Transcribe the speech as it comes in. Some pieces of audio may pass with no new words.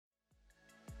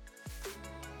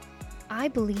I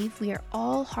believe we are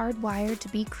all hardwired to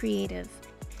be creative,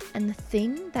 and the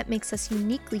thing that makes us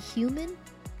uniquely human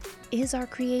is our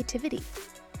creativity.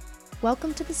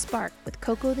 Welcome to The Spark with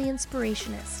Coco the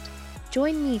Inspirationist.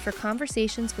 Join me for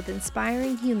conversations with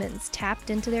inspiring humans tapped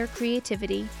into their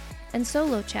creativity and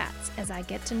solo chats as I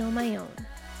get to know my own.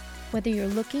 Whether you're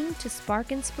looking to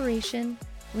spark inspiration,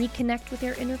 reconnect with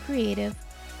your inner creative,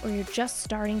 or you're just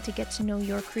starting to get to know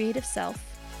your creative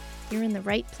self, you're in the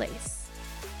right place.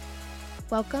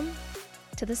 Welcome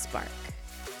to The Spark.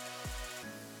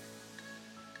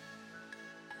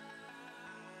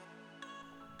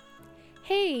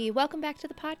 Hey, welcome back to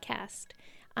the podcast.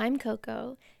 I'm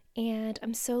Coco, and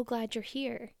I'm so glad you're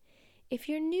here. If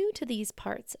you're new to these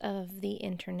parts of the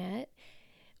internet,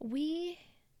 it's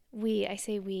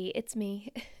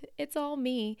me. It's all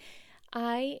me.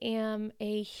 I am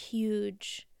a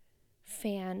huge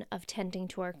fan of tending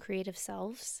to our creative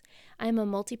selves. I'm a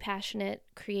multi-passionate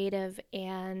creative,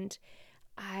 and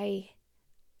I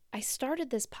started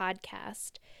this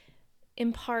podcast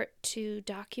in part to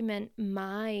document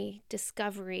my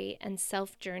discovery and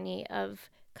self journey of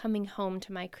coming home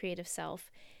to my creative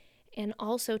self, and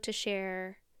also to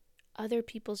share other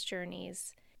people's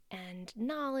journeys and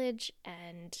knowledge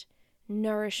and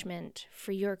nourishment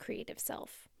for your creative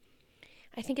self.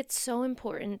 I think it's so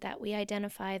important that we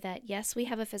identify that, yes, we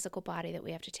have a physical body that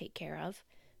we have to take care of.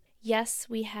 Yes,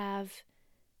 we have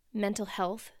mental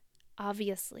health,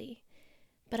 obviously.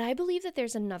 But I believe that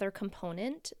there's another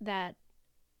component that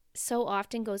so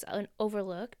often goes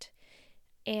overlooked,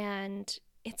 and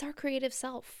it's our creative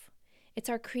self. It's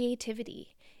our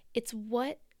creativity. It's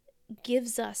what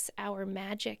gives us our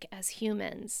magic as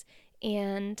humans.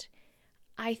 And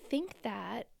I think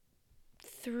that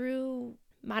through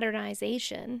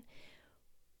modernization,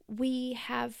 we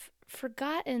have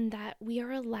forgotten that we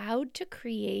are allowed to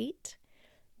create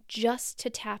just to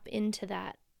tap into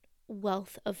that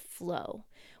wealth of flow.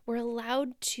 We're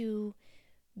allowed to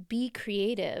be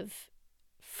creative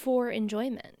for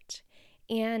enjoyment.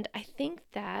 And I think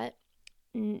that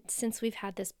since we've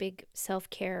had this big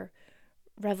self-care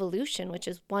revolution, which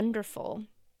is wonderful,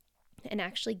 and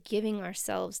actually giving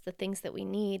ourselves the things that we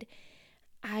need,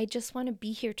 I just want to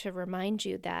be here to remind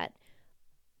you that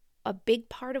a big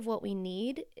part of what we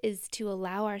need is to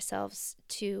allow ourselves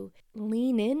to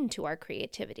lean into our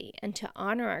creativity and to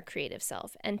honor our creative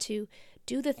self and to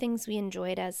do the things we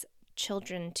enjoyed as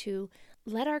children, to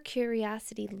let our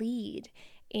curiosity lead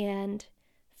and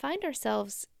find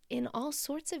ourselves in all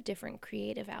sorts of different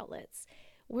creative outlets.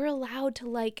 We're allowed to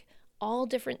like all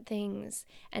different things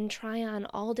and try on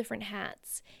all different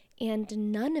hats,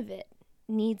 and none of it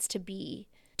needs to be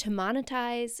to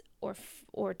monetize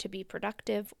or to be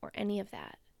productive or any of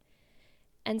that.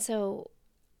 And so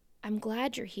I'm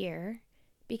glad you're here,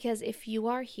 because if you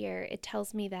are here, it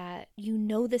tells me that you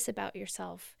know this about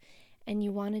yourself and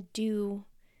you want to do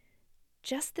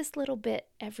just this little bit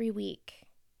every week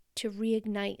to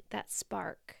reignite that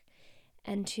spark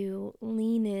and to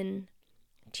lean in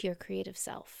to your creative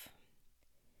self.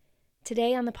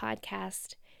 Today on the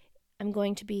podcast, I'm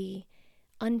going to be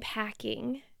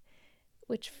unpacking,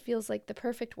 which feels like the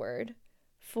perfect word,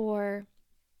 for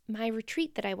my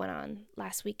retreat that I went on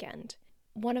last weekend.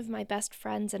 One of my best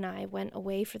friends and I went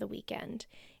away for the weekend,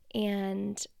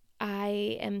 and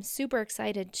I am super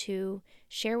excited to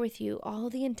share with you all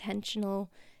the intentional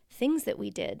things that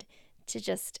we did to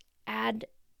just add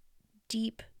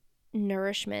deep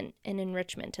nourishment and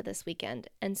enrichment to this weekend.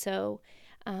 And so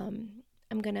I'm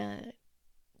going to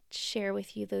share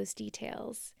with you those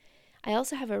details. I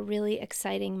also have a really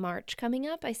exciting March coming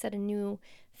up. I set a new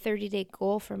 30-day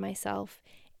goal for myself,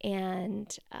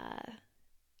 and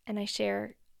I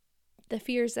share the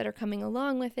fears that are coming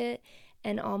along with it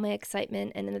and all my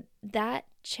excitement. And that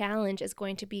challenge is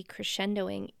going to be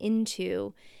crescendoing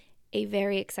into a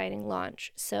very exciting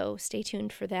launch. So stay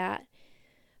tuned for that.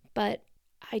 But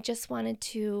I just wanted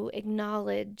to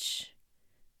acknowledge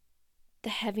the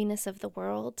heaviness of the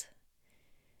world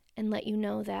and let you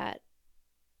know that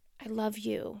I love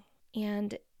you,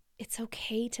 and it's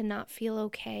okay to not feel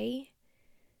okay,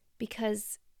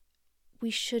 because we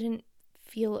shouldn't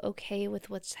feel okay with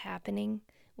what's happening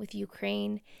with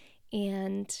Ukraine.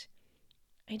 And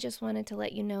I just wanted to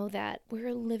let you know that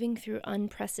we're living through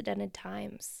unprecedented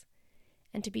times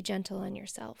and to be gentle on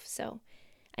yourself. So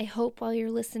I hope while you're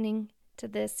listening to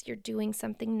this, you're doing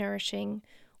something nourishing,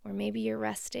 or maybe you're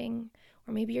resting,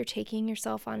 or maybe you're taking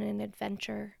yourself on an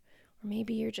adventure, or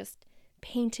maybe you're just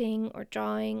painting or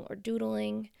drawing or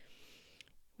doodling.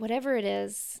 Whatever it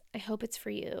is, I hope it's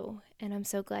for you, and I'm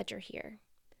so glad you're here.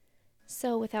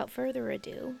 So without further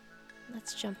ado,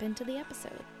 let's jump into the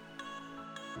episode.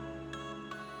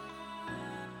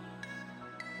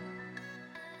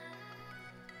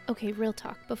 Okay, real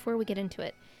talk before we get into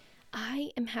it.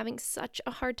 I am having such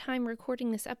a hard time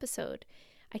recording this episode.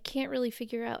 I can't really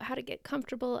figure out how to get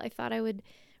comfortable. I thought I would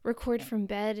record from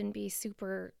bed and be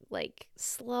super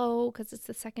slow because it's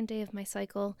the second day of my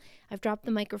cycle. I've dropped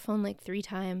the microphone 3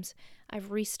 times.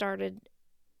 I've restarted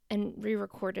and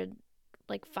re-recorded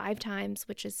 5 times,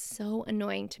 which is so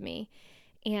annoying to me.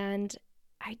 And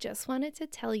I just wanted to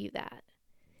tell you that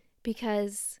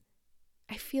because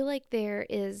I feel like there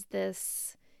is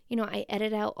this, I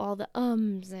edit out all the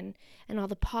ums and all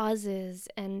the pauses,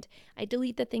 and I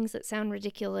delete the things that sound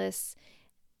ridiculous.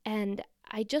 And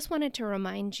I just wanted to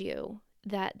remind you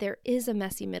that there is a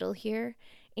messy middle here.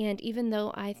 And even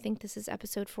though I think this is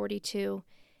episode 42,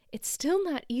 it's still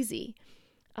not easy.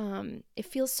 It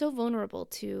feels so vulnerable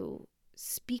to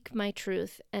speak my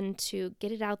truth and to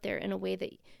get it out there in a way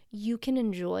that you can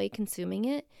enjoy consuming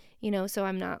it, so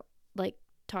I'm not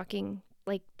talking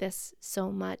like this so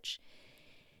much.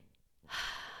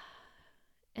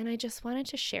 And I just wanted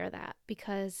to share that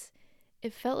because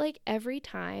it felt like every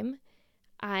time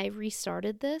I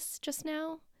restarted this just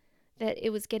now that it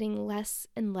was getting less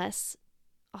and less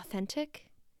authentic,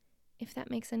 if that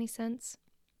makes any sense.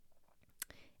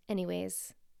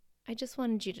 Anyways, I just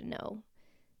wanted you to know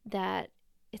that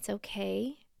it's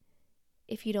okay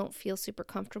if you don't feel super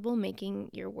comfortable making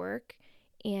your work,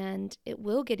 and it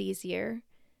will get easier,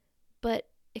 but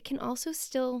it can also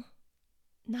still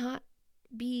not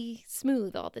be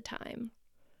smooth all the time.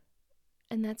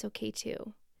 And that's okay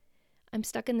too. I'm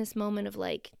stuck in this moment of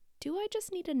do I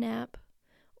just need a nap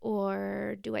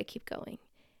or do I keep going?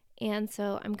 And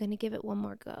so I'm going to give it one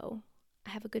more go.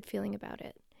 I have a good feeling about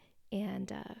it.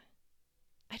 And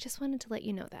I just wanted to let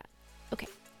you know that. Okay,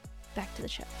 back to the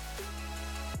show.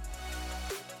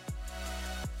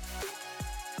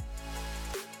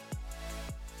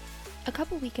 A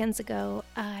couple weekends ago,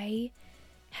 I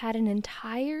had an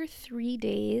entire 3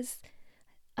 days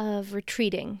of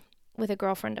retreating with a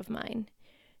girlfriend of mine.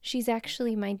 She's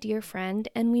actually my dear friend,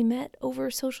 and we met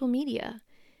over social media,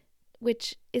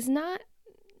 which is not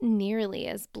nearly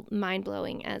as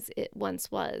mind-blowing as it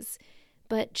once was.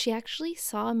 But she actually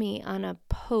saw me on a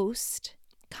post,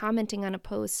 commenting on a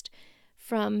post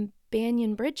from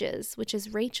Banyan Bridges, which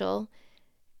is Rachel.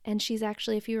 And she's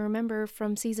actually, if you remember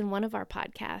from season 1 of our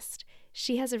podcast,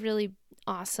 she has a really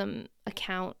awesome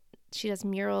account. She does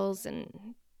murals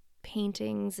and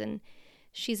paintings, and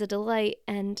she's a delight.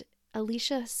 And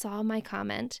Alicia saw my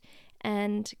comment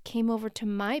and came over to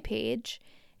my page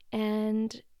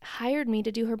and hired me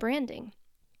to do her branding.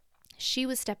 She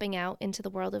was stepping out into the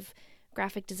world of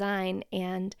graphic design,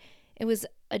 and it was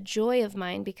a joy of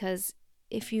mine because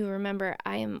if you remember,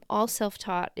 I am all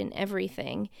self-taught in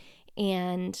everything,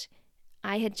 and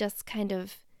I had just kind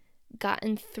of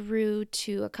gotten through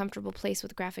to a comfortable place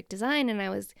with graphic design, and I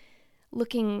was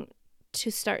looking to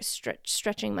start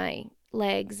stretching my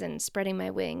legs and spreading my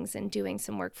wings and doing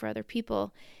some work for other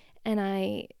people, and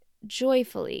I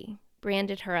joyfully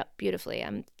branded her up beautifully.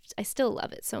 I still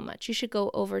love it so much. You should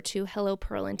go over to Hello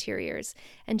Pearl Interiors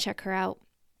and check her out.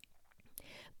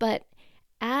 But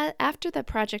after the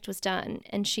project was done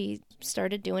and she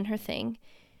started doing her thing,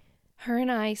 her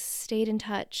and I stayed in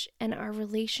touch, and our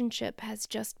relationship has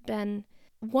just been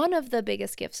one of the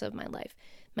biggest gifts of my life.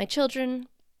 My children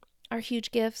are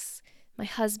huge gifts, my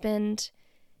husband,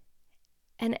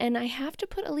 and I have to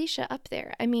put Alicia up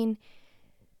there. I mean,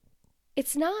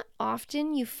 it's not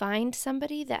often you find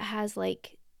somebody that has a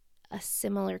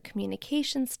similar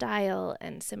communication style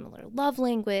and similar love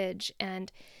language,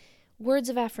 and words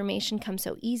of affirmation come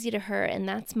so easy to her, and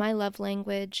that's my love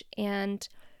language. And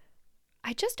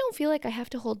I just don't feel like I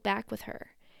have to hold back with her.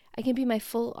 I can be my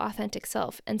full authentic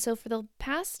self. And so for the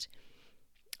past,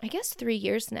 3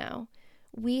 years now,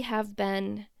 we have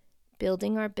been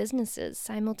building our businesses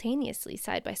simultaneously,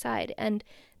 side by side. And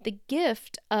the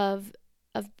gift of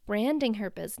branding her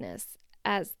business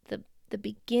as the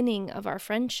beginning of our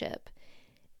friendship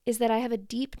is that I have a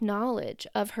deep knowledge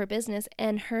of her business,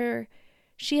 and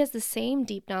she has the same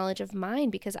deep knowledge of mine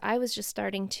because I was just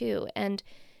starting too. And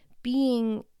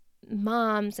being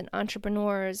moms and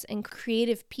entrepreneurs and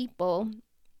creative people,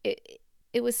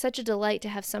 it was such a delight to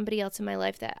have somebody else in my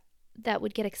life that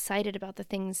would get excited about the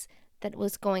things that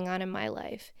was going on in my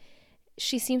life.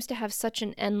 She seems to have such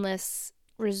an endless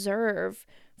reserve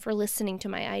for listening to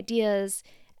my ideas,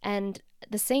 and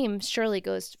the same surely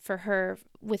goes for her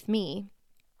with me.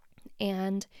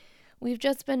 And we've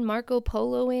just been Marco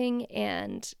Poloing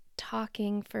and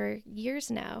talking for years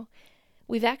now.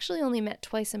 We've actually only met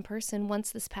twice in person.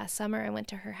 Once this past summer, I went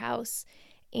to her house,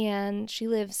 and she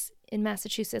lives in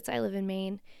Massachusetts. I live in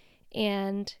Maine.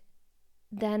 And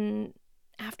then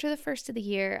after the first of the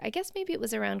year, I guess maybe it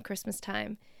was around Christmas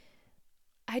time,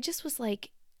 I just was like,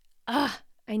 I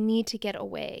need to get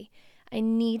away. I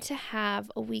need to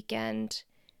have a weekend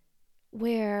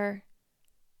where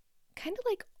kind of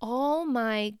like all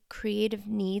my creative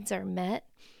needs are met.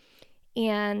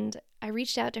 And I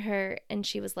reached out to her and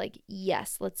she was like,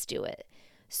 yes, let's do it.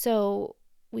 So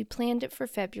we planned it for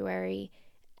February,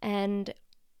 and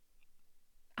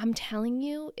I'm telling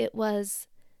you, it was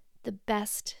the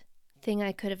best thing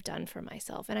I could have done for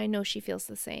myself. And I know she feels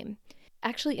the same.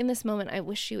 Actually, in this moment, I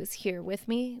wish she was here with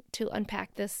me to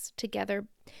unpack this together.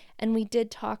 And we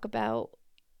did talk about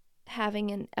having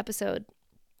an episode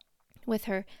with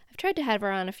her. I've tried to have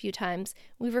her on a few times.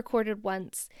 We've recorded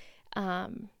once,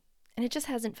 and it just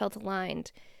hasn't felt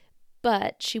aligned.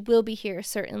 But she will be here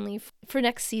certainly for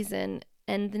next season.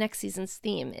 And the next season's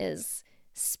theme is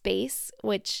space,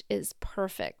 which is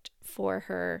perfect for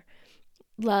her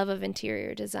love of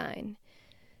interior design.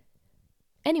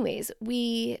 Anyways,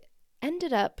 we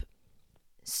ended up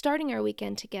starting our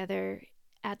weekend together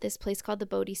at this place called the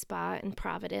Bodhi Spa in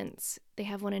Providence. They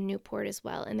have one in Newport as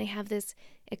well, and they have this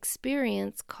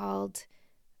experience called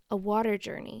a water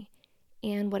journey.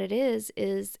 And what it is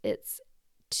it's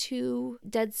 2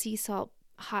 Dead Sea salt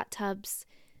hot tubs,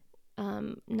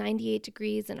 98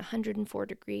 degrees and 104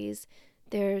 degrees.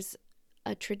 There's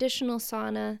a traditional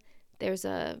sauna. There's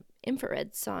a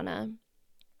infrared sauna.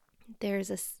 There's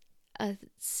a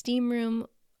steam room,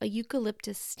 a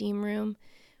eucalyptus steam room,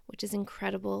 which is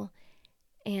incredible,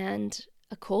 and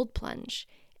a cold plunge.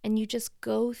 And you just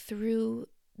go through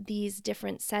these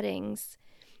different settings,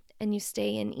 and you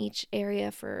stay in each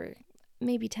area for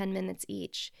maybe 10 minutes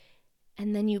each.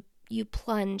 And then you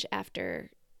plunge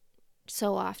after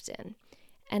so often.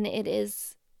 And it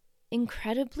is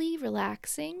incredibly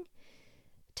relaxing.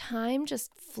 Time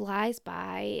just flies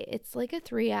by. It's like a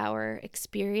 3-hour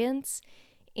experience,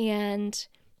 and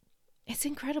it's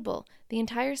incredible. The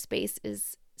entire space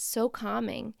is so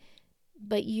calming,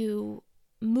 but you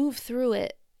move through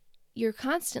it. You're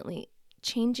constantly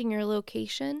changing your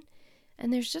location,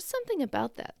 and there's just something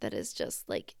about that is just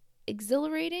like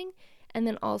exhilarating and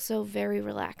then also very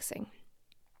relaxing.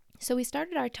 So we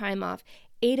started our time off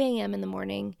 8 a.m. in the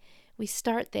morning. We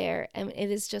start there, and it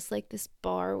is just like this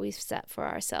bar we've set for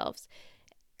ourselves.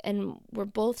 And we're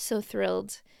both so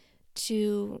thrilled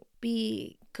to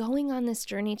be going on this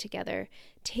journey together,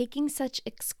 taking such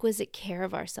exquisite care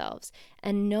of ourselves,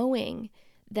 and knowing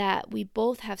that we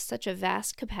both have such a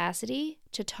vast capacity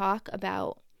to talk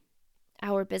about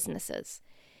our businesses.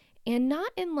 And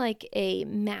not in like a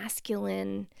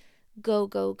masculine, go,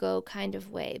 go, go kind of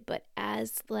way, but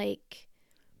as like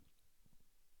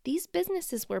these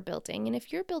businesses we're building. And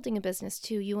if you're building a business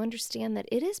too, you understand that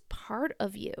it is part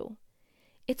of you.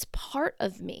 It's part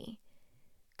of me.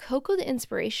 Coco the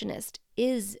Inspirationist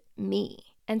is me.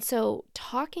 And so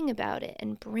talking about it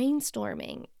and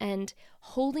brainstorming and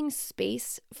holding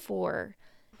space for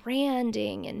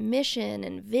branding and mission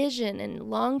and vision and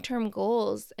long-term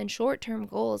goals and short-term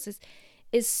goals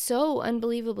is so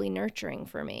unbelievably nurturing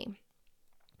for me,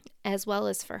 as well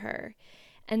as for her.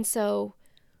 And so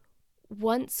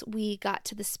once we got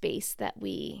to the space that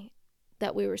we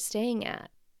were staying at,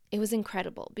 it was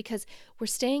incredible because we're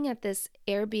staying at this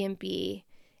Airbnb.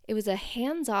 It was a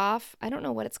hands-off, I don't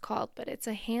know what it's called, but it's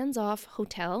a hands-off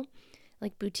hotel,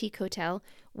 like boutique hotel.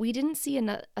 We didn't see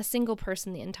a single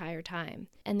person the entire time.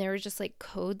 And there were just like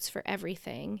codes for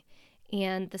everything.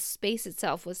 And the space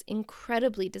itself was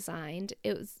incredibly designed.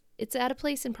 It's at a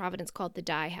place in Providence called the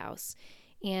Dye House.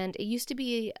 And it used to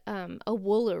be a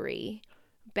woolery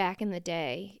back in the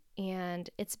day. And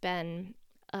it's been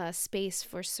a space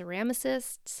for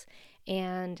ceramicists.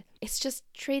 And it's just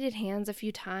traded hands a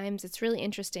few times. It's really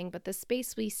interesting. But the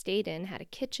space we stayed in had a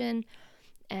kitchen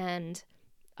and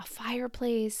a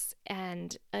fireplace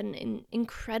and an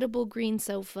incredible green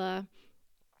sofa.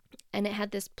 And it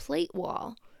had this plate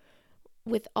wall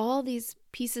with all these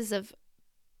pieces of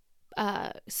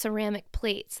ceramic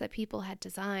plates that people had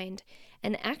designed.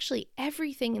 And actually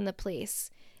everything in the place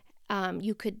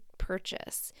you could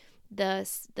purchase.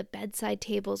 The bedside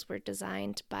tables were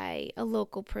designed by a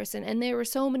local person, and there were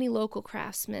so many local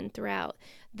craftsmen throughout.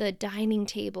 The dining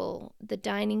table, the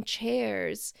dining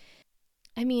chairs.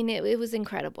 I mean, it was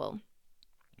incredible.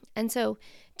 And so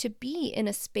to be in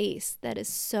a space that is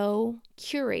so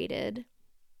curated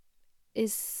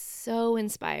is so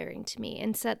inspiring to me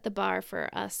and set the bar for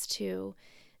us to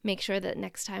make sure that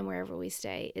next time wherever we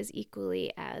stay is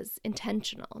equally as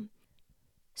intentional.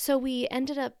 So we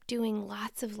ended up doing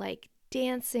lots of like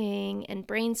dancing and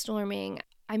brainstorming.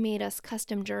 I made us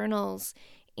custom journals,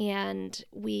 and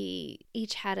we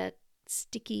each had a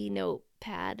sticky note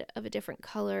pad of a different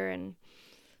color, and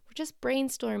we're just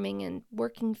brainstorming and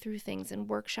working through things and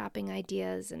workshopping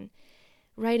ideas and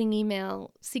writing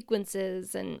email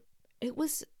sequences, and it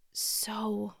was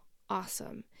so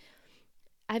awesome.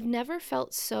 I've never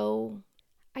felt so,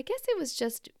 I guess it was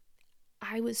just,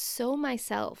 I was so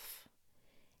myself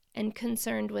and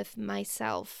concerned with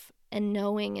myself and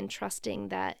knowing and trusting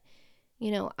that,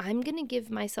 I'm going to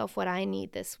give myself what I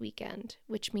need this weekend,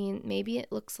 which means maybe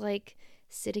it looks like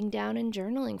sitting down and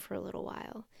journaling for a little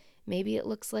while. Maybe it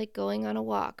looks like going on a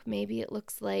walk. Maybe it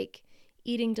looks like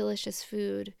eating delicious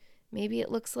food. Maybe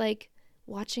it looks like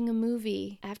watching a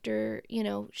movie after,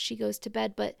 she goes to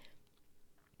bed. But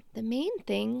the main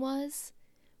thing was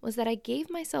that I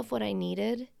gave myself what I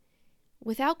needed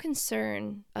without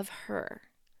concern of her.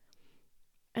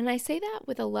 And I say that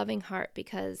with a loving heart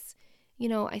because,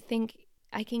 I think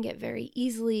I can get very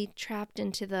easily trapped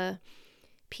into the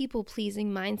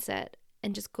people-pleasing mindset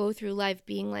and just go through life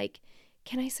being like,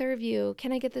 can I serve you?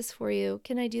 Can I get this for you?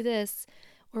 Can I do this?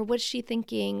 Or what's she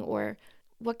thinking? Or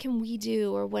what can we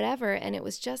do? Or whatever. And it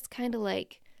was just kind of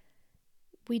like,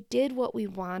 we did what we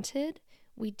wanted.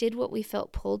 We did what we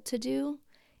felt pulled to do.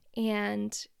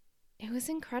 And it was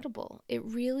incredible. It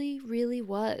really, really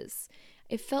was.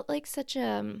 It felt like such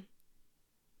a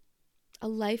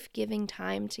life-giving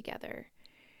time together.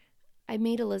 I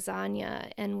made a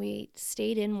lasagna and we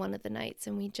stayed in one of the nights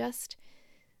and we just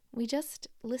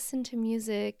listened to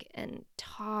music and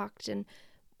talked. And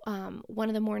one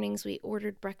of the mornings we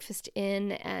ordered breakfast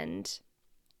in and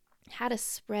had a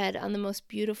spread on the most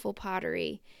beautiful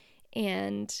pottery.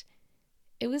 And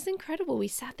it was incredible. We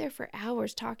sat there for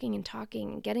hours talking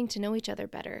and getting to know each other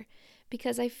better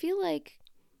because I feel like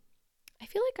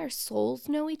our souls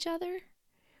know each other,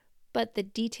 but the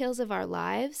details of our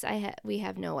lives we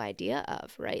have no idea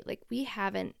of, right? Like we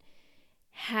haven't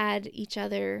had each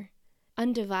other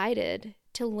undivided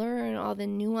to learn all the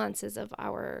nuances of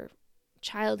our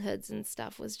childhoods and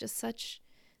stuff. Was just such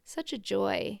a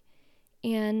joy.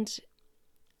 And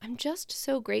I'm just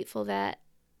so grateful that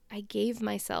I gave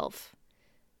myself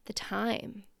the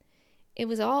time. It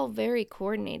was all very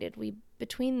coordinated.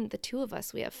 Between the two of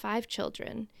us, we have 5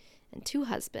 children and 2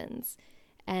 husbands.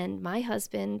 And my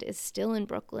husband is still in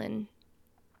Brooklyn.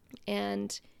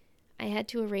 And I had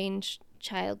to arrange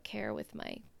childcare with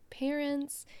my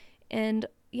parents and,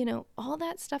 all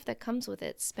that stuff that comes with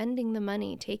it, spending the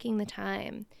money, taking the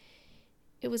time.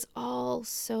 It was all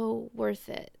so worth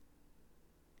it.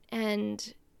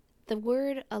 And the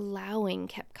word allowing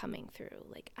kept coming through.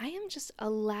 Like, I am just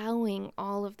allowing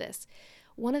all of this.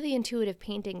 One of the intuitive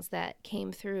paintings that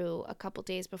came through a couple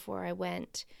days before I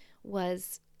went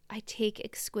was, I take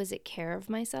exquisite care of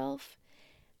myself.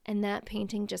 And that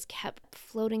painting just kept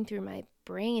floating through my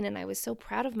brain, and I was so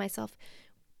proud of myself.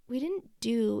 We didn't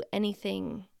do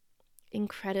anything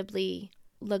incredibly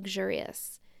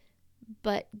luxurious,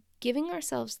 but giving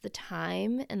ourselves the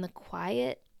time and the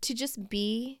quiet to just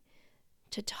be,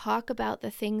 to talk about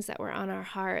the things that were on our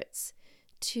hearts,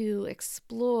 to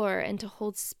explore and to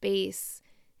hold space,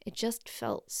 it just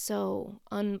felt so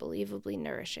unbelievably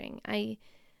nourishing. I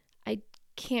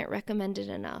can't recommend it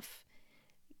enough.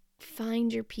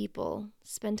 Find your people,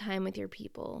 spend time with your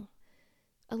people.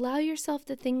 Allow yourself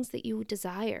the things that you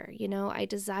desire. I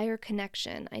desire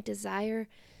connection. I desire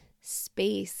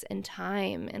space and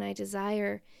time, and I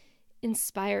desire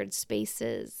inspired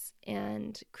spaces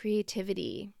and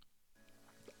creativity.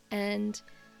 And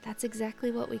that's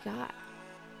exactly what we got.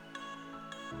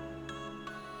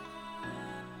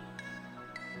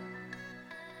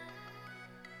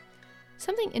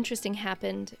 Something interesting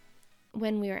happened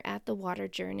when we were at the water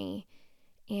journey,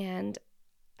 and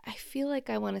I feel like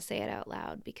I want to say it out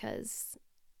loud because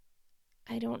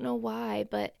I don't know why,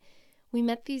 but we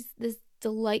met this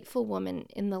delightful woman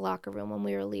in the locker room when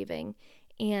we were leaving.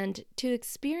 And to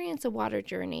experience a water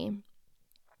journey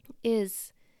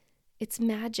it's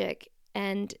magic.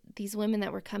 And these women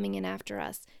that were coming in after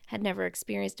us had never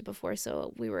experienced it before,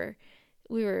 so we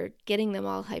were getting them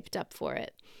all hyped up for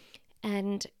it.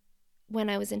 And when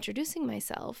I was introducing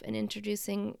myself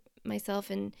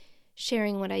and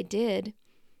sharing what I did,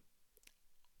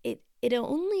 it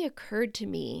only occurred to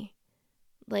me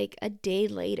like a day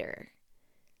later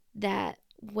that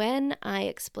when I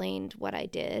explained what I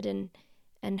did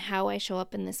and how I show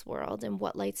up in this world and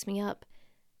what lights me up,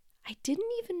 I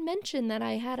didn't even mention that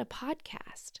I had a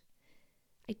podcast.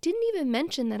 I didn't even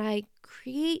mention that I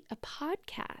create a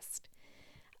podcast.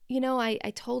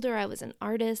 I told her I was an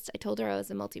artist. I told her I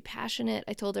was a multi-passionate.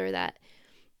 I told her that,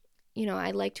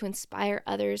 I like to inspire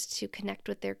others to connect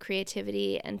with their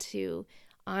creativity and to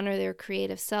honor their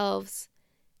creative selves.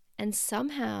 And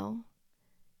somehow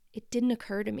it didn't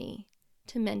occur to me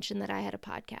to mention that I had a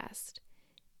podcast.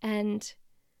 And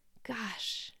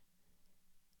gosh,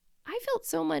 I felt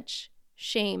so much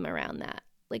shame around that.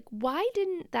 Like, why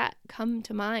didn't that come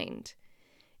to mind?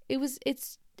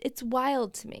 It's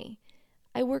wild to me.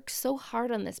 I work so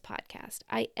hard on this podcast.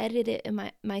 I edit it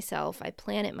myself. I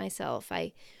plan it myself.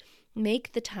 I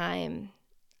make the time.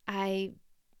 I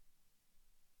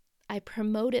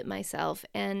promote it myself.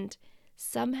 And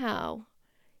somehow,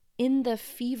 in the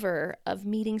fever of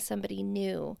meeting somebody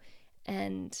new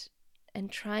and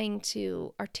trying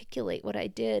to articulate what I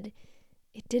did,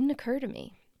 it didn't occur to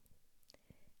me.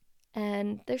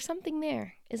 And there's something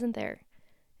there, isn't there?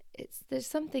 There's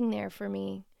something there for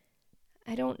me.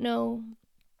 I don't know.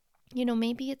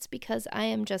 Maybe it's because I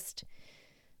am just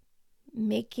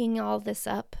making all this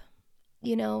up.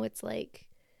 It's like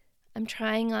I'm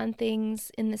trying on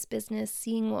things in this business,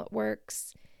 seeing what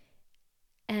works,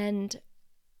 and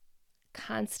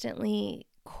constantly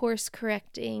course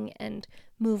correcting and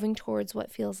moving towards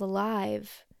what feels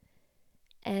alive.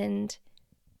 And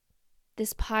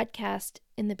this podcast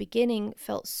in the beginning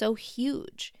felt so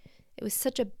huge. It was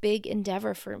such a big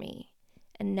endeavor for me.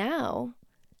 And now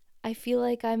I feel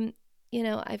like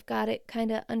I've got it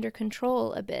kind of under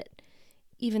control a bit,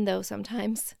 even though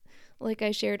sometimes, like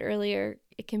I shared earlier,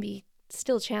 it can be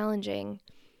still challenging.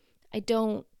 I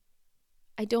don't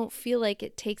feel like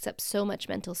it takes up so much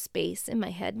mental space in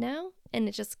my head now, and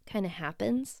it just kind of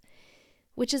happens,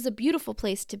 which is a beautiful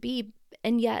place to be.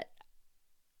 And yet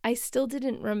I still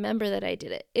didn't remember that I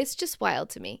did it. It's just wild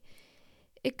to me.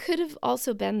 It could have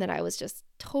also been that I was just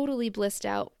totally blissed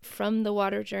out from the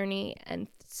water journey and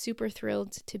super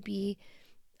thrilled to be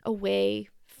away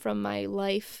from my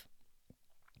life,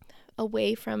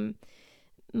 away from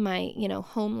my,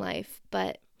 home life.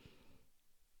 But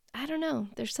I don't know.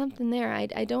 There's something there.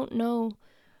 I don't know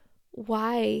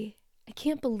why. I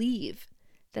can't believe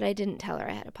that I didn't tell her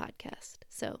I had a podcast.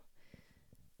 So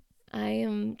I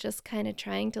am just kind of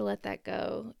trying to let that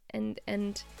go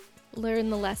and learn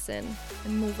the lesson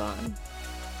and move on.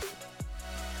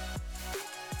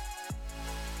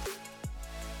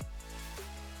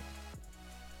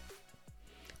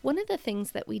 One of the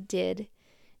things that we did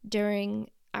during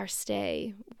our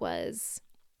stay was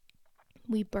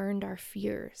we burned our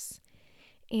fears.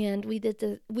 And we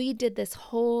did this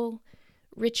whole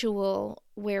ritual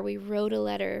where we wrote a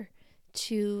letter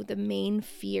to the main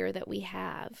fear that we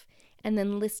have and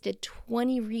then listed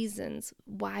 20 reasons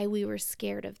why we were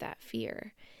scared of that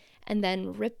fear, and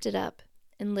then ripped it up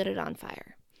and lit it on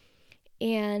fire.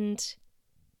 And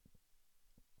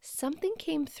something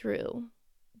came through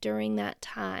during that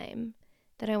time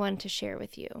that I wanted to share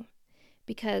with you,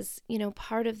 because,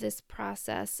 part of this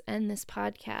process and this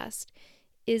podcast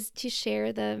is to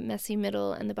share the messy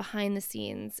middle and the behind the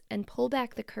scenes and pull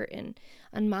back the curtain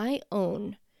on my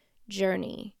own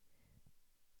journey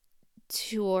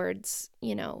towards,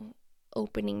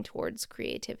 opening towards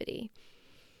creativity.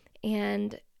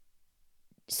 And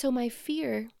so my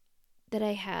fear that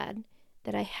I had,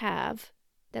 that I have,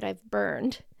 that I've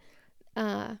burned,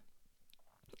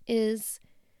 is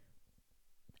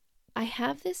I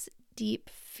have this deep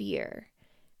fear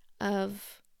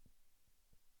of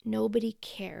nobody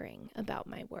caring about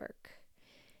my work.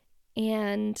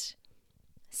 And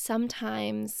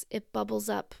sometimes it bubbles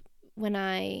up when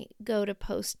I go to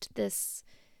post this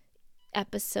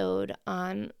episode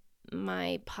on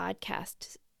my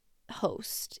podcast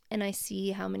host and I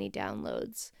see how many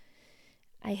downloads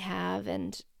I have,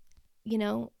 and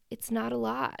it's not a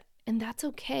lot, and that's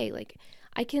okay. Like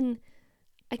I can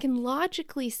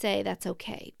logically say that's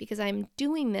okay because I'm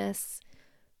doing this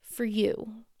for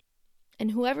you,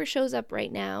 and whoever shows up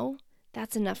right now,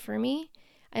 that's enough for me.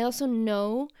 I also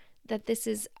know that this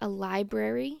is a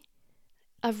library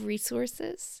of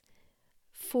resources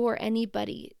for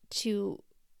anybody to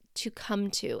come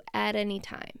to at any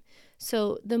time.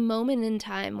 So the moment in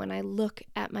time when I look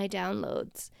at my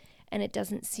downloads and it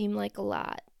doesn't seem like a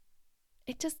lot,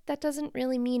 that doesn't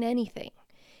really mean anything.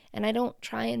 And I don't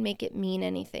try and make it mean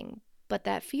anything, but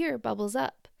that fear bubbles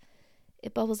up.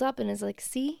 It bubbles up and is like,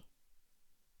 see,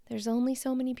 there's only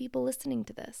so many people listening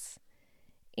to this.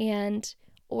 And,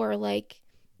 or like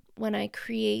when I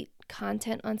create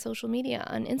content on social media,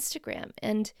 on Instagram,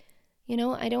 and,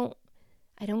 I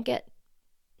don't get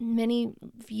many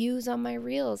views on my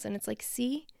reels, and it's like,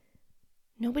 see,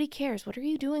 nobody cares. What are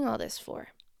you doing all this for?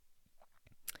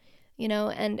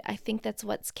 And I think that's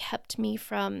what's kept me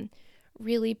from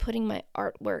really putting my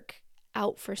artwork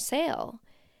out for sale,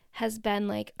 has been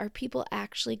like, are people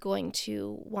actually going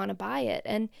to want to buy it?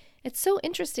 And it's so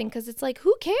interesting because it's like,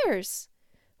 who cares?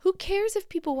 Who cares if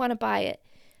people want to buy it?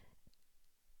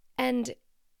 And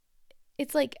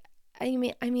it's like,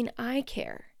 I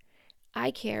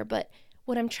care. But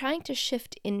what I'm trying to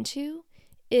shift into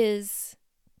is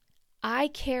I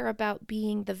care about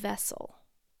being the vessel.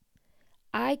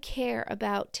 I care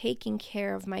about taking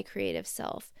care of my creative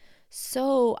self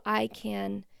so I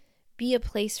can be a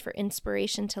place for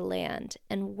inspiration to land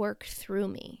and work through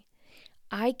me.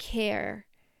 I care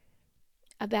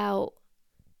about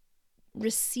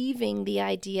receiving the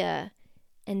idea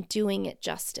and doing it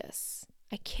justice.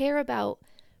 I care about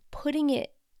putting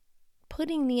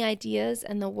the ideas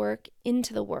and the work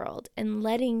into the world and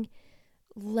letting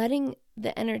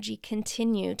the energy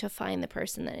continue to find the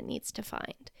person that it needs to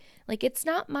find. Like, it's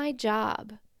not my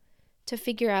job to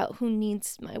figure out who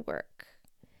needs my work.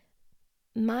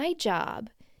 My job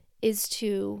is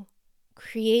to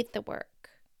create the work,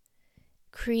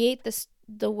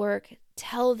 the work,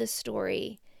 tell the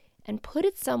story, and put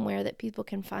it somewhere that people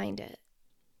can find it.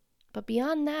 But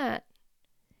beyond that,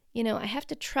 I have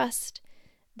to trust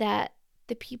that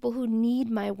the people who need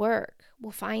my work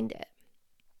will find it.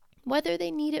 Whether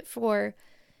they need it for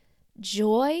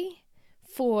joy,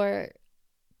 for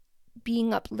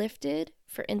being uplifted,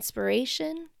 for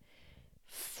inspiration,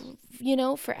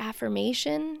 for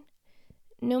affirmation,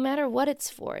 no matter what it's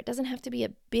for. It doesn't have to be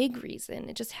a big reason.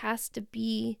 It just has to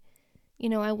be,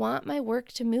 I want my work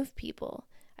to move people.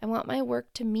 I want my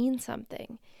work to mean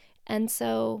something. And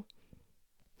so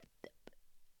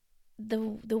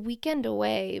the weekend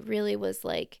away really was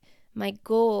like, my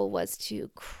goal was to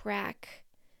crack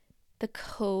the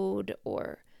code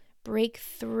or break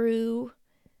through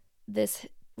this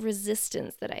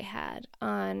resistance that I had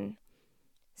on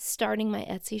starting my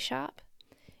Etsy shop.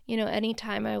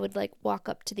 Anytime I would like walk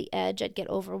up to the edge, I'd get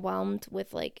overwhelmed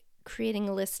with like creating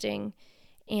a listing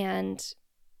and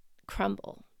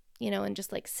crumble, and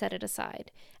just like set it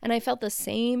aside. And I felt the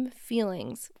same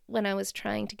feelings when I was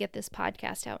trying to get this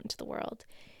podcast out into the world.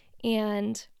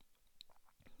 And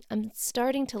I'm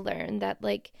starting to learn that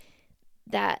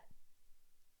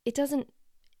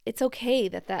it's okay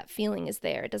that feeling is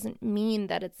there. It doesn't mean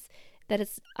that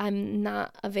I'm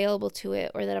not available to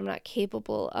it or that I'm not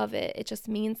capable of it. It just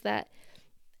means that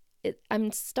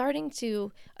I'm starting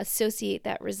to associate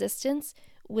that resistance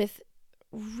with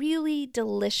really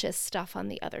delicious stuff on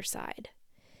the other side.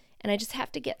 And I just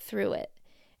have to get through it.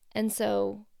 And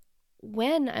so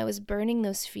when I was burning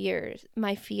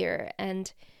my fear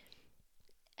and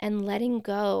letting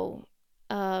go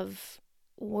of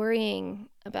worrying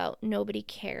about nobody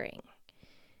caring,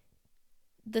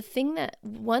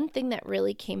 one thing that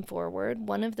really came forward,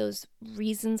 one of those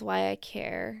reasons why I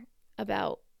care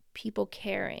about people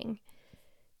caring,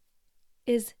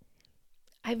 is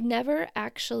I've never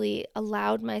actually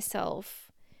allowed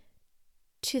myself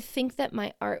to think that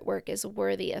my artwork is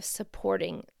worthy of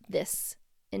supporting this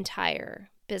entire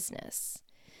business.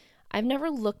 I've never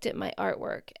looked at my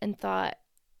artwork and thought,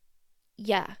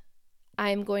 yeah,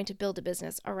 I'm going to build a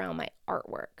business around my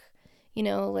artwork.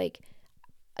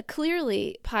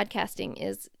 Clearly podcasting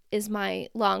is my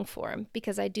long form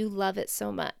because I do love it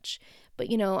so much. But,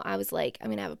 I was like, I'm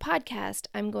going to have a podcast.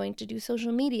 I'm going to do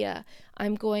social media.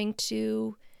 I'm going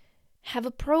to have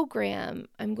a program.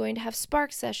 I'm going to have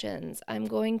spark sessions. I'm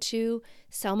going to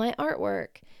sell my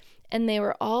artwork. And they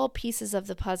were all pieces of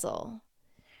the puzzle.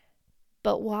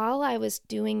 But while I was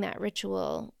doing that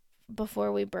ritual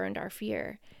before we burned our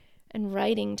fear and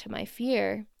writing to my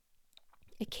fear,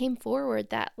 it came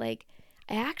forward that like,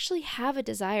 I actually have a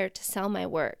desire to sell my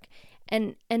work,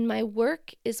 and my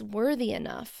work is worthy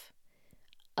enough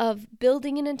of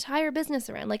building an entire business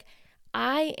around. Like,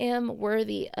 I am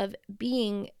worthy of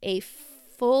being a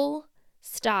full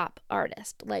stop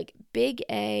artist, like big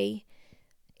A.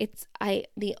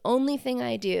 The only thing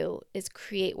I do is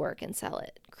create work and sell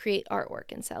it, create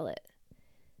artwork and sell it.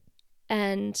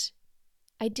 And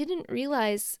I didn't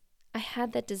realize I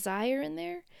had that desire in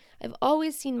there. I've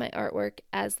always seen my artwork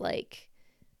as like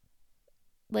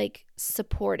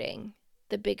supporting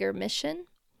the bigger mission,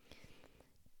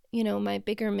 my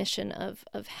bigger mission of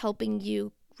helping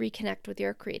you reconnect with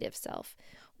your creative self,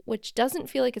 which doesn't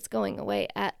feel like it's going away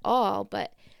at all.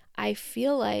 But I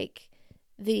feel like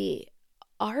the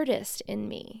artist in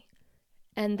me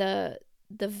and the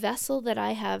vessel that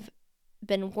I have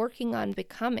been working on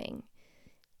becoming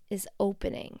is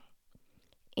opening.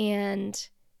 And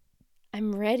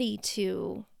I'm ready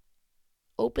to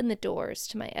open the doors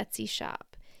to my Etsy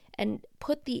shop and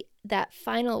put that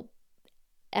final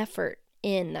effort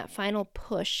in, that final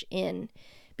push in.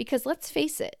 Because let's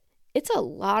face it, it's a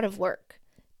lot of work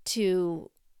to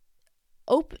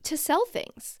sell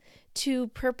things, to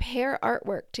prepare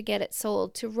artwork to get it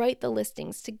sold, to write the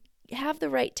listings, to have the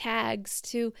right tags,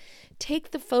 to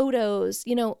take the photos,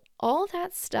 all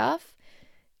that stuff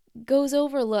goes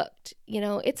overlooked.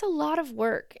 It's a lot of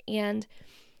work, and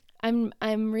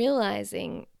I'm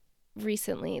realizing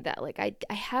recently that like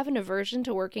I have an aversion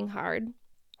to working hard,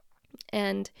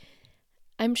 and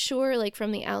I'm sure like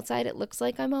from the outside it looks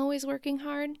like I'm always working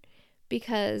hard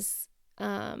because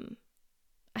I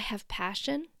have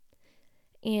passion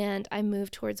and I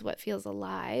move towards what feels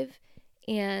alive,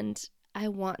 and I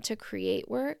want to create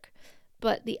work.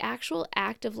 But the actual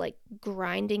act of like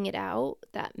grinding it out,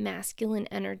 that masculine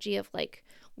energy of like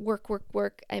work, work,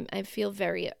 work, I feel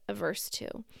very averse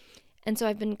to. And so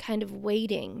I've been kind of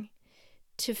waiting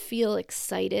to feel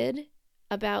excited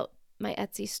about my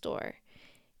Etsy store.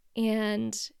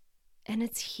 And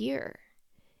it's here.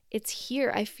 It's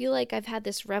here. I feel like I've had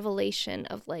this revelation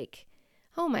of like,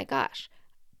 oh my gosh,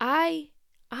 I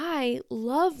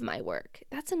love my work.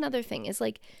 That's another thing, is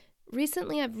like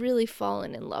recently I've really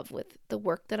fallen in love with the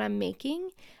work that I'm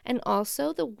making, and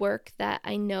also the work that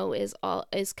I know is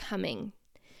coming.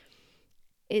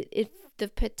 The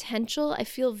potential, I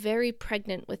feel very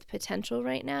pregnant with potential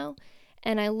right now.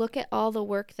 And I look at all the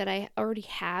work that I already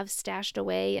have stashed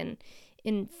away and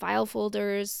in file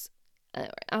folders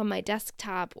on my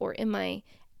desktop or in my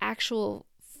actual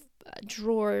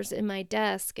drawers in my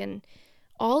desk and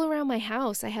all around my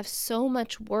house. I have so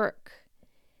much work,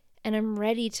 and I'm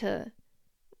ready to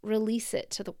release it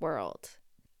to the world.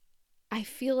 I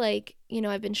feel like,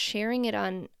 I've been sharing it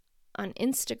on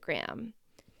Instagram,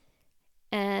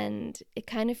 and it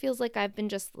kind of feels like I've been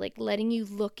just like letting you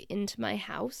look into my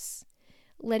house,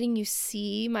 letting you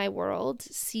see my world,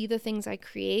 see the things I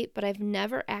create, but I've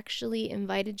never actually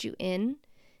invited you in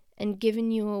and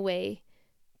given you a way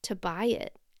to buy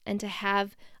it and to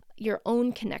have your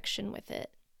own connection with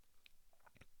it.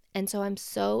 And so I'm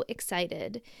so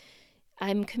excited.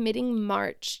 I'm committing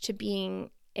March to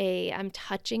being I'm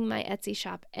touching my Etsy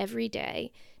shop every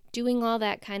day, doing all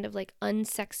that kind of like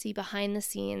unsexy behind the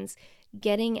scenes,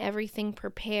 getting everything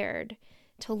prepared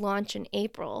to launch in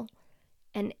April.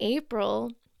 And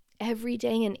April, every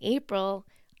day in April,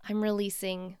 I'm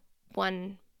releasing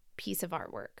one piece of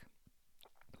artwork,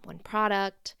 one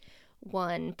product,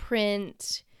 one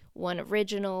print, one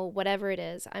original, whatever it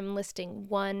is. I'm listing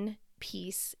one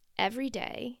piece every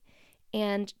day.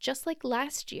 And just like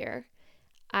last year,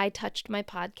 I touched my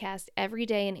podcast every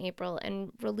day in April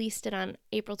and released it on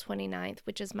April 29th,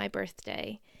 which is my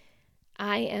birthday.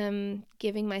 I am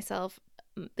giving myself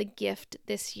the gift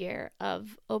this year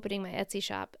of opening my Etsy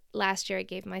shop. Last year, I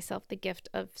gave myself the gift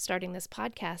of starting this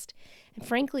podcast. And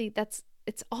frankly,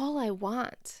 it's all I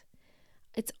want.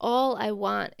 It's all I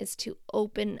want is to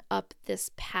open up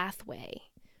this pathway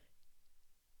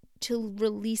to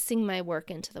releasing my work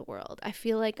into the world. I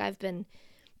feel like I've been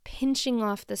pinching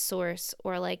off the source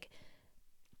or like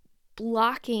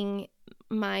blocking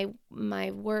my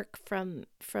work from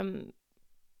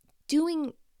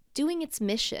doing its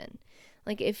mission.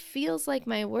 Like it feels like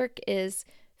my work is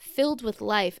filled with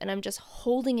life and I'm just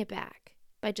holding it back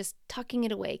by just tucking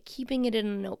it away, keeping it in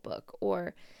a notebook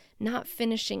or not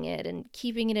finishing it and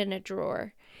keeping it in a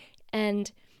drawer.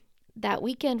 And that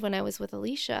weekend when I was with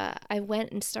Alicia, I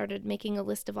went and started making a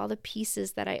list of all the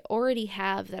pieces that I already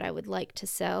have that I would like to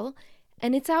sell.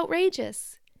 And it's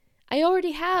outrageous. I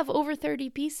already have over 30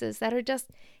 pieces that are just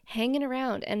hanging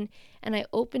around. And I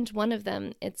opened one of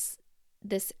them. It's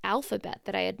this alphabet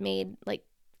that I had made like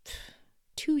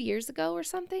 2 years ago or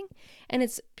something. And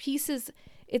it's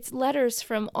it's letters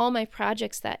from all my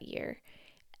projects that year,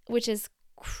 which is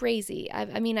crazy.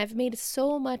 I've made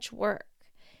so much work.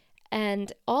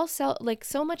 And also, like,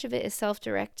 so much of it is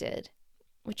self-directed,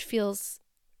 which feels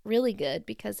really good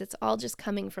because it's all just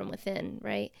coming from within,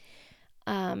 right?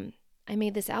 I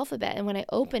made this alphabet, and when I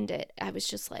opened it, I was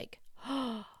just like,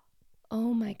 oh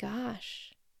my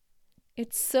gosh,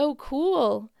 it's so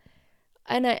cool.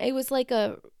 And it was like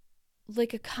a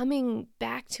coming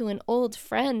back to an old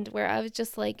friend where I was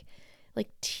just like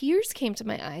tears came to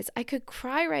my eyes. I could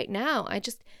cry right now. I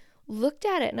just looked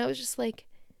at it and I was just like,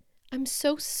 I'm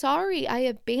so sorry I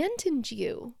abandoned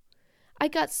you. I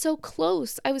got so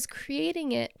close. I was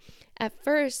creating it at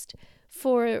first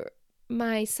for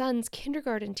my son's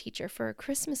kindergarten teacher for a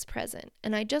Christmas present,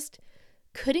 and I just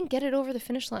couldn't get it over the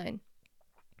finish line.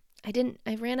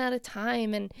 I ran out of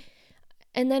time, and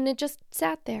then it just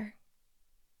sat there,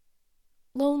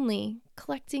 lonely,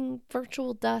 collecting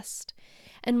virtual dust.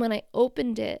 And when I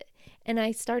opened it, and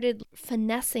I started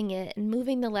finessing it and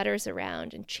moving the letters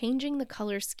around and changing the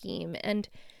color scheme. And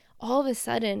all of a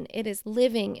sudden it is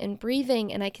living and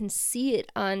breathing and I can see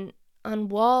it on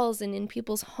walls and in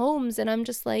people's homes. And I'm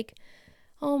just like,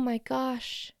 oh my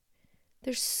gosh,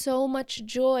 there's so much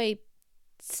joy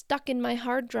stuck in my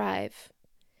hard drive.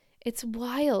 It's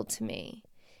wild to me.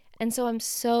 And so I'm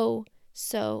so,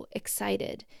 so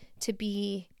excited to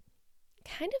be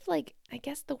kind of like, I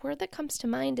guess the word that comes to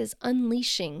mind is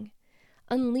unleashing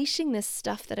this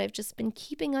stuff that I've just been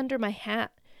keeping under my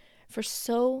hat for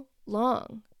so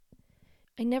long.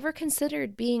 I never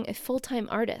considered being a full-time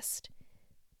artist.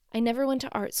 I never went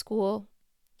to art school.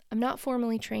 I'm not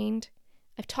formally trained.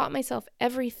 I've taught myself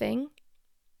everything.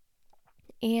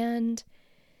 And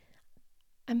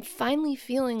I'm finally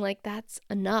feeling like that's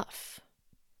enough.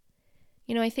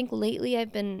 I think lately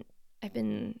I've been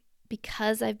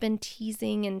because I've been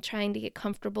teasing and trying to get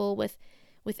comfortable with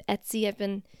Etsy, I've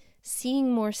been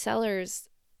seeing more sellers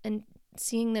and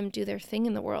seeing them do their thing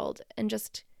in the world and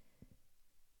just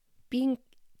being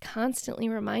constantly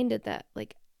reminded that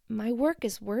like my work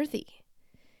is worthy.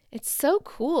 It's so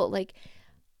cool. Like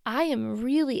I am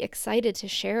really excited to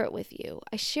share it with you.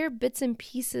 I share bits and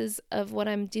pieces of what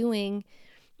I'm doing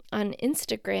on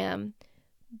Instagram,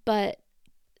 but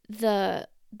the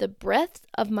breadth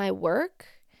of my work,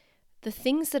 the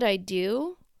things that I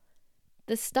do,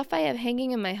 the stuff I have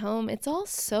hanging in my home, it's all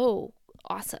so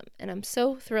awesome. And I'm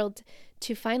so thrilled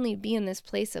to finally be in this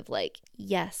place of like,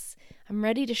 yes, I'm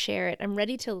ready to share it. I'm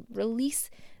ready to release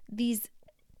these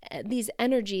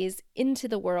energies into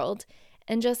the world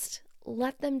and just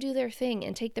let them do their thing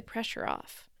and take the pressure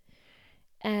off.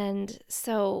 And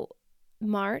so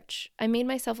March, I made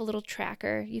myself a little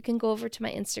tracker. You can go over to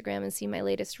my Instagram and see my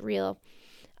latest reel.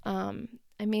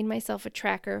 I made myself a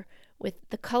tracker with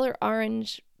the color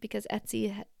orange because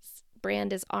Etsy's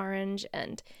brand is orange,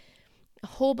 and a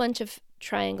whole bunch of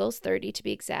triangles, 30 to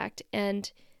be exact.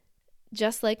 And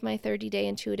just like my 30-day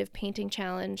intuitive painting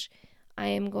challenge, I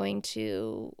am going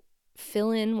to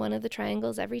fill in one of the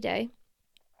triangles every day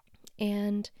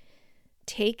and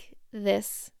take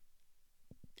this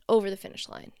over the finish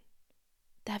line.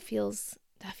 That feels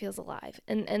alive.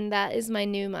 And that is my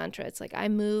new mantra. It's like I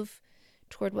move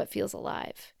toward what feels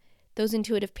alive. Those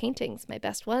intuitive paintings, my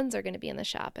best ones, are going to be in the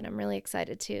shop, and I'm really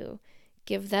excited to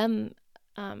give them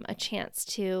a chance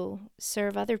to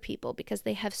serve other people because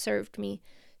they have served me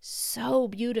so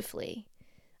beautifully.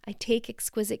 I take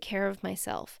exquisite care of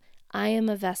myself. I am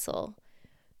a vessel.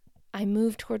 I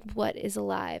move toward what is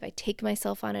alive. I take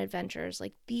myself on adventures.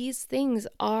 Like these things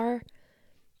are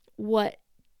what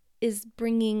is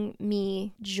bringing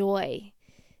me joy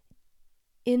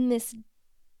in this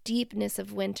deepness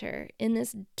of winter, in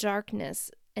this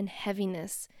darkness and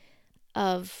heaviness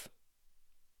of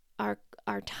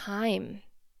our time.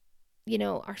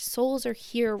 Our souls are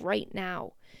here right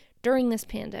now during this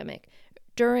pandemic,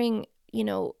 during,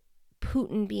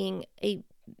 Putin being a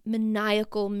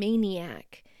maniacal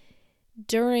maniac,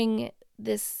 during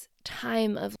this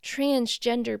time of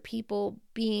transgender people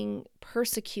being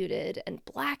persecuted and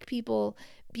Black people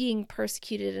being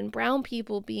persecuted and brown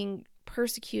people being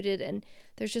persecuted, and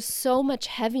there's just so much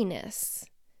heaviness.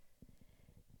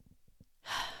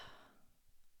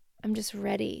 I'm just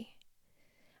ready.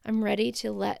 I'm ready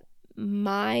to let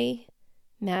my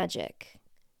magic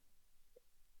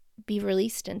be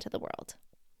released into the world.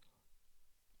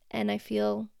 And I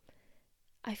feel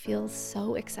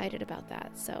so excited about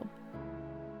that. So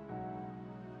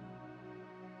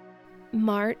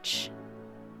March,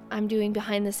 I'm doing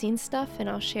behind the scenes stuff, and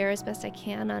I'll share as best I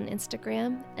can on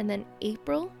Instagram. And then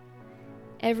April,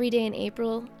 every day in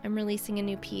April, I'm releasing a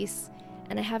new piece,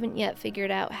 and I haven't yet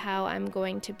figured out how I'm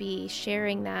going to be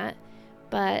sharing that,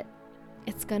 but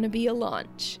it's going to be a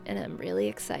launch, and I'm really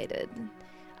excited.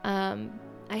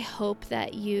 I hope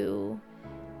that you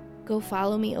go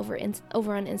follow me over on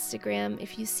Instagram.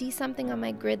 If you see something on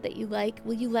my grid that you like,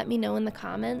 will you let me know in the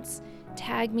comments?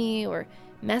 Tag me or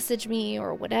message me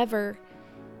or whatever,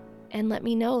 and let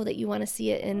me know that you want to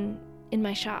see it in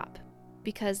my shop,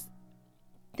 because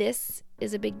this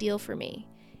is a big deal for me.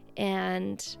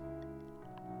 And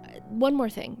one more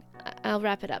thing, I'll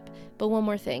wrap it up, but one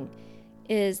more thing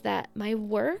is that my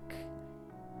work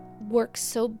works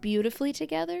so beautifully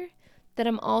together that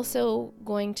I'm also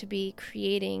going to be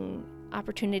creating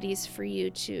opportunities for you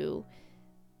to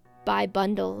buy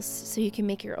bundles so you can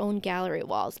make your own gallery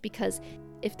walls. Because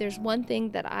if there's one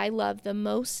thing that I love the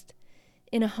most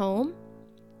in a home,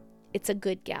 it's a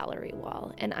good gallery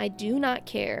wall. And I do not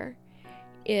care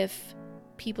if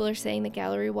people are saying the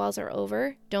gallery walls are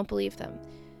over. Don't believe them.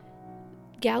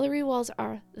 Gallery walls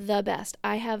are the best.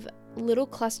 I have little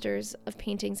clusters of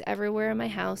paintings everywhere in my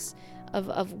house,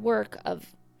 of work, of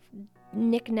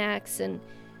knickknacks, and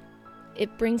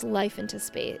it brings life into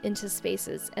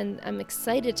spaces. And I'm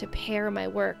excited to pair my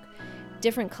work,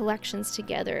 different collections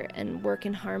together, and work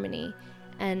in harmony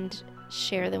and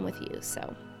share them with you.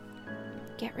 So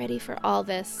get ready for all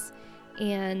this,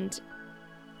 and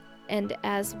And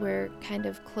as we're kind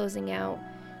of closing out,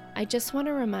 I just want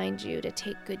to remind you to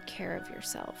take good care of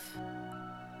yourself.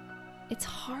 It's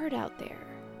hard out there,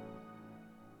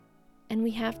 and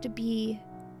we have to be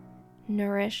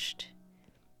nourished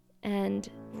and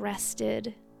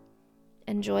rested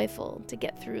and joyful to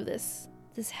get through this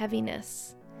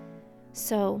heaviness.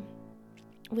 So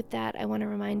with that, I want to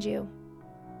remind you,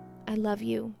 I love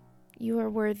you. You are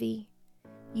worthy.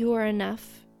 You are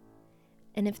enough.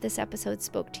 And if this episode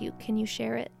spoke to you, can you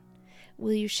share it?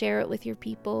 Will you share it with your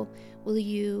people? Will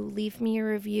you leave me a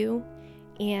review?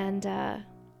 And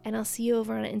I'll see you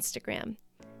over on Instagram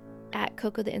at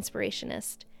Coco the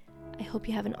Inspirationist. I hope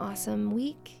you have an awesome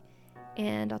week,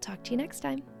 and I'll talk to you next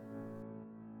time.